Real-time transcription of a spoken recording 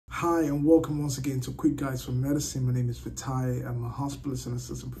Hi and welcome once again to Quick Guides from Medicine. My name is Vitai. I'm a hospitalist and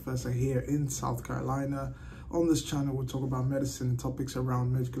assistant professor here in South Carolina. On this channel, we'll talk about medicine and topics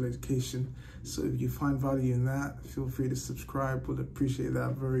around medical education. So if you find value in that, feel free to subscribe. We'll appreciate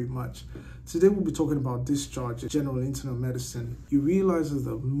that very much. Today, we'll be talking about discharge, general internal medicine. You realize that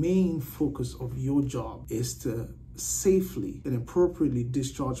the main focus of your job is to safely and appropriately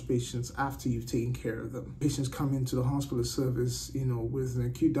discharge patients after you've taken care of them. Patients come into the hospital service, with an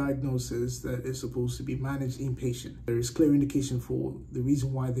acute diagnosis that is supposed to be managed inpatient. There is clear indication for the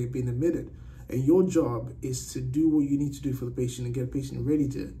reason why they've been admitted. And your job is to do what you need to do for the patient and get the patient ready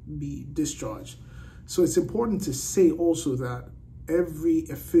to be discharged. So it's important to say also that every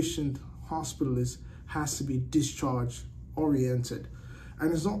efficient hospitalist has to be discharge oriented.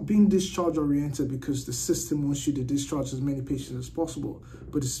 And it's not being discharge oriented because the system wants you to discharge as many patients as possible,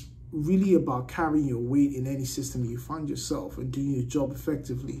 but it's really about carrying your weight in any system you find yourself and doing your job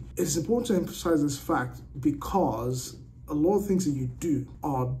effectively. It's important to emphasize this fact because a lot of things that you do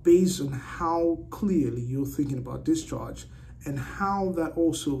are based on how clearly you're thinking about discharge and how that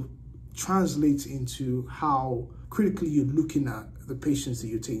also translates into how critically you're looking at the patients that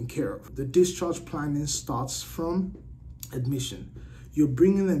you're taking care of. The discharge planning starts from admission. You're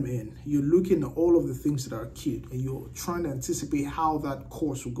bringing them in, you're looking at all of the things that are acute, and you're trying to anticipate how that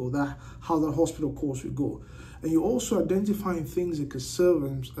course will go, how that hospital course will go. And you're also identifying things that could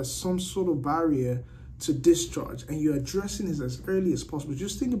serve as some sort of barrier to discharge, and you're addressing this as early as possible.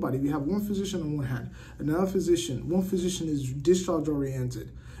 Just think about it. If you have one physician on one hand, one physician is discharge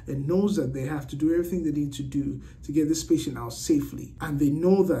oriented and knows that they have to do everything they need to do to get this patient out safely. And they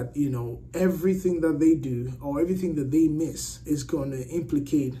know that, everything that they do or everything that they miss is going to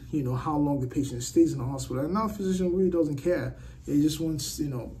implicate, how long the patient stays in the hospital. And now a physician really doesn't care. He just wants,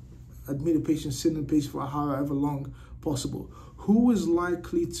 admit a patient, sit in the patient for however long possible. Who is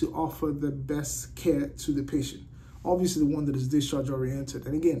likely to offer the best care to the patient? Obviously, the one that is discharge oriented.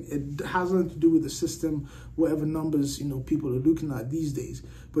 And again, it has nothing to do with the system, whatever numbers, people are looking at these days,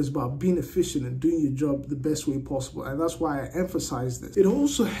 but it's about being efficient and doing your job the best way possible. And that's why I emphasize this. It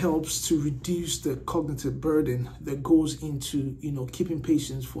also helps to reduce the cognitive burden that goes into, keeping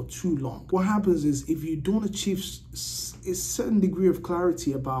patients for too long. What happens is if you don't achieve a certain degree of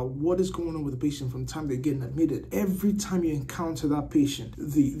clarity about what is going on with the patient from the time they're getting admitted, every time you encounter that patient,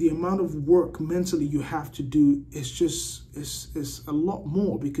 the amount of work mentally you have to do is a lot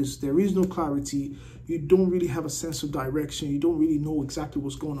more because there is no clarity. You don't really have a sense of direction. You don't really know exactly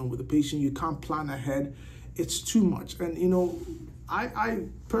what's going on with the patient. You can't plan ahead. It's too much. And, I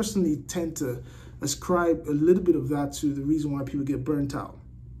personally tend to ascribe a little bit of that to the reason why people get burnt out.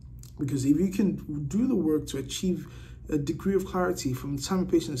 Because if you can do the work to achieve a degree of clarity from the time a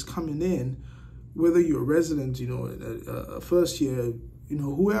patient is coming in, whether you're a resident, a first year,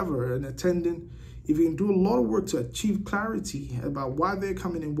 whoever, an attendant, if you can do a lot of work to achieve clarity about why they're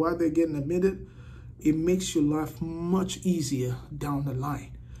coming in, why they're getting admitted, it makes your life much easier down the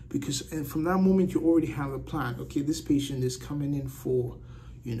line. And from that moment, you already have a plan. Okay, this patient is coming in for,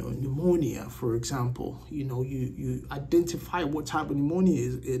 pneumonia, for example. You identify what type of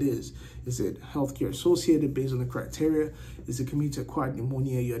pneumonia it is. Is it healthcare associated based on the criteria? Is it community-acquired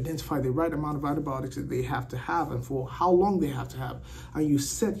pneumonia? You identify the right amount of antibiotics that they have to have and for how long they have to have. And you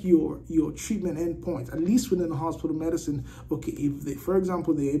set your treatment endpoint, at least within the hospital medicine. Okay, if they, for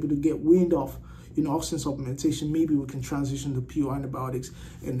example, they're able to get weaned off oxygen supplementation, maybe we can transition to pure antibiotics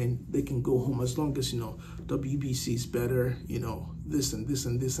and then they can go home as long as, WBC is better, this and this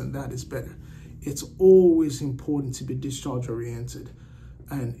and this and that is better. It's always important to be discharge oriented.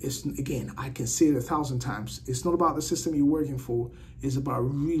 And again, I can say it 1,000 times. It's not about the system you're working for. It's about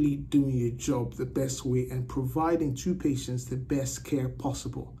really doing your job the best way and providing to patients the best care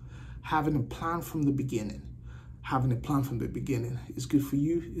possible. Having a plan from the beginning. Having a plan from the beginning is good for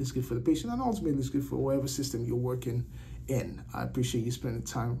you, it's good for the patient, and ultimately it's good for whatever system you're working in. I appreciate you spending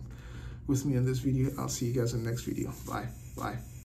time with me on this video. I'll see you guys in the next video. Bye. Bye.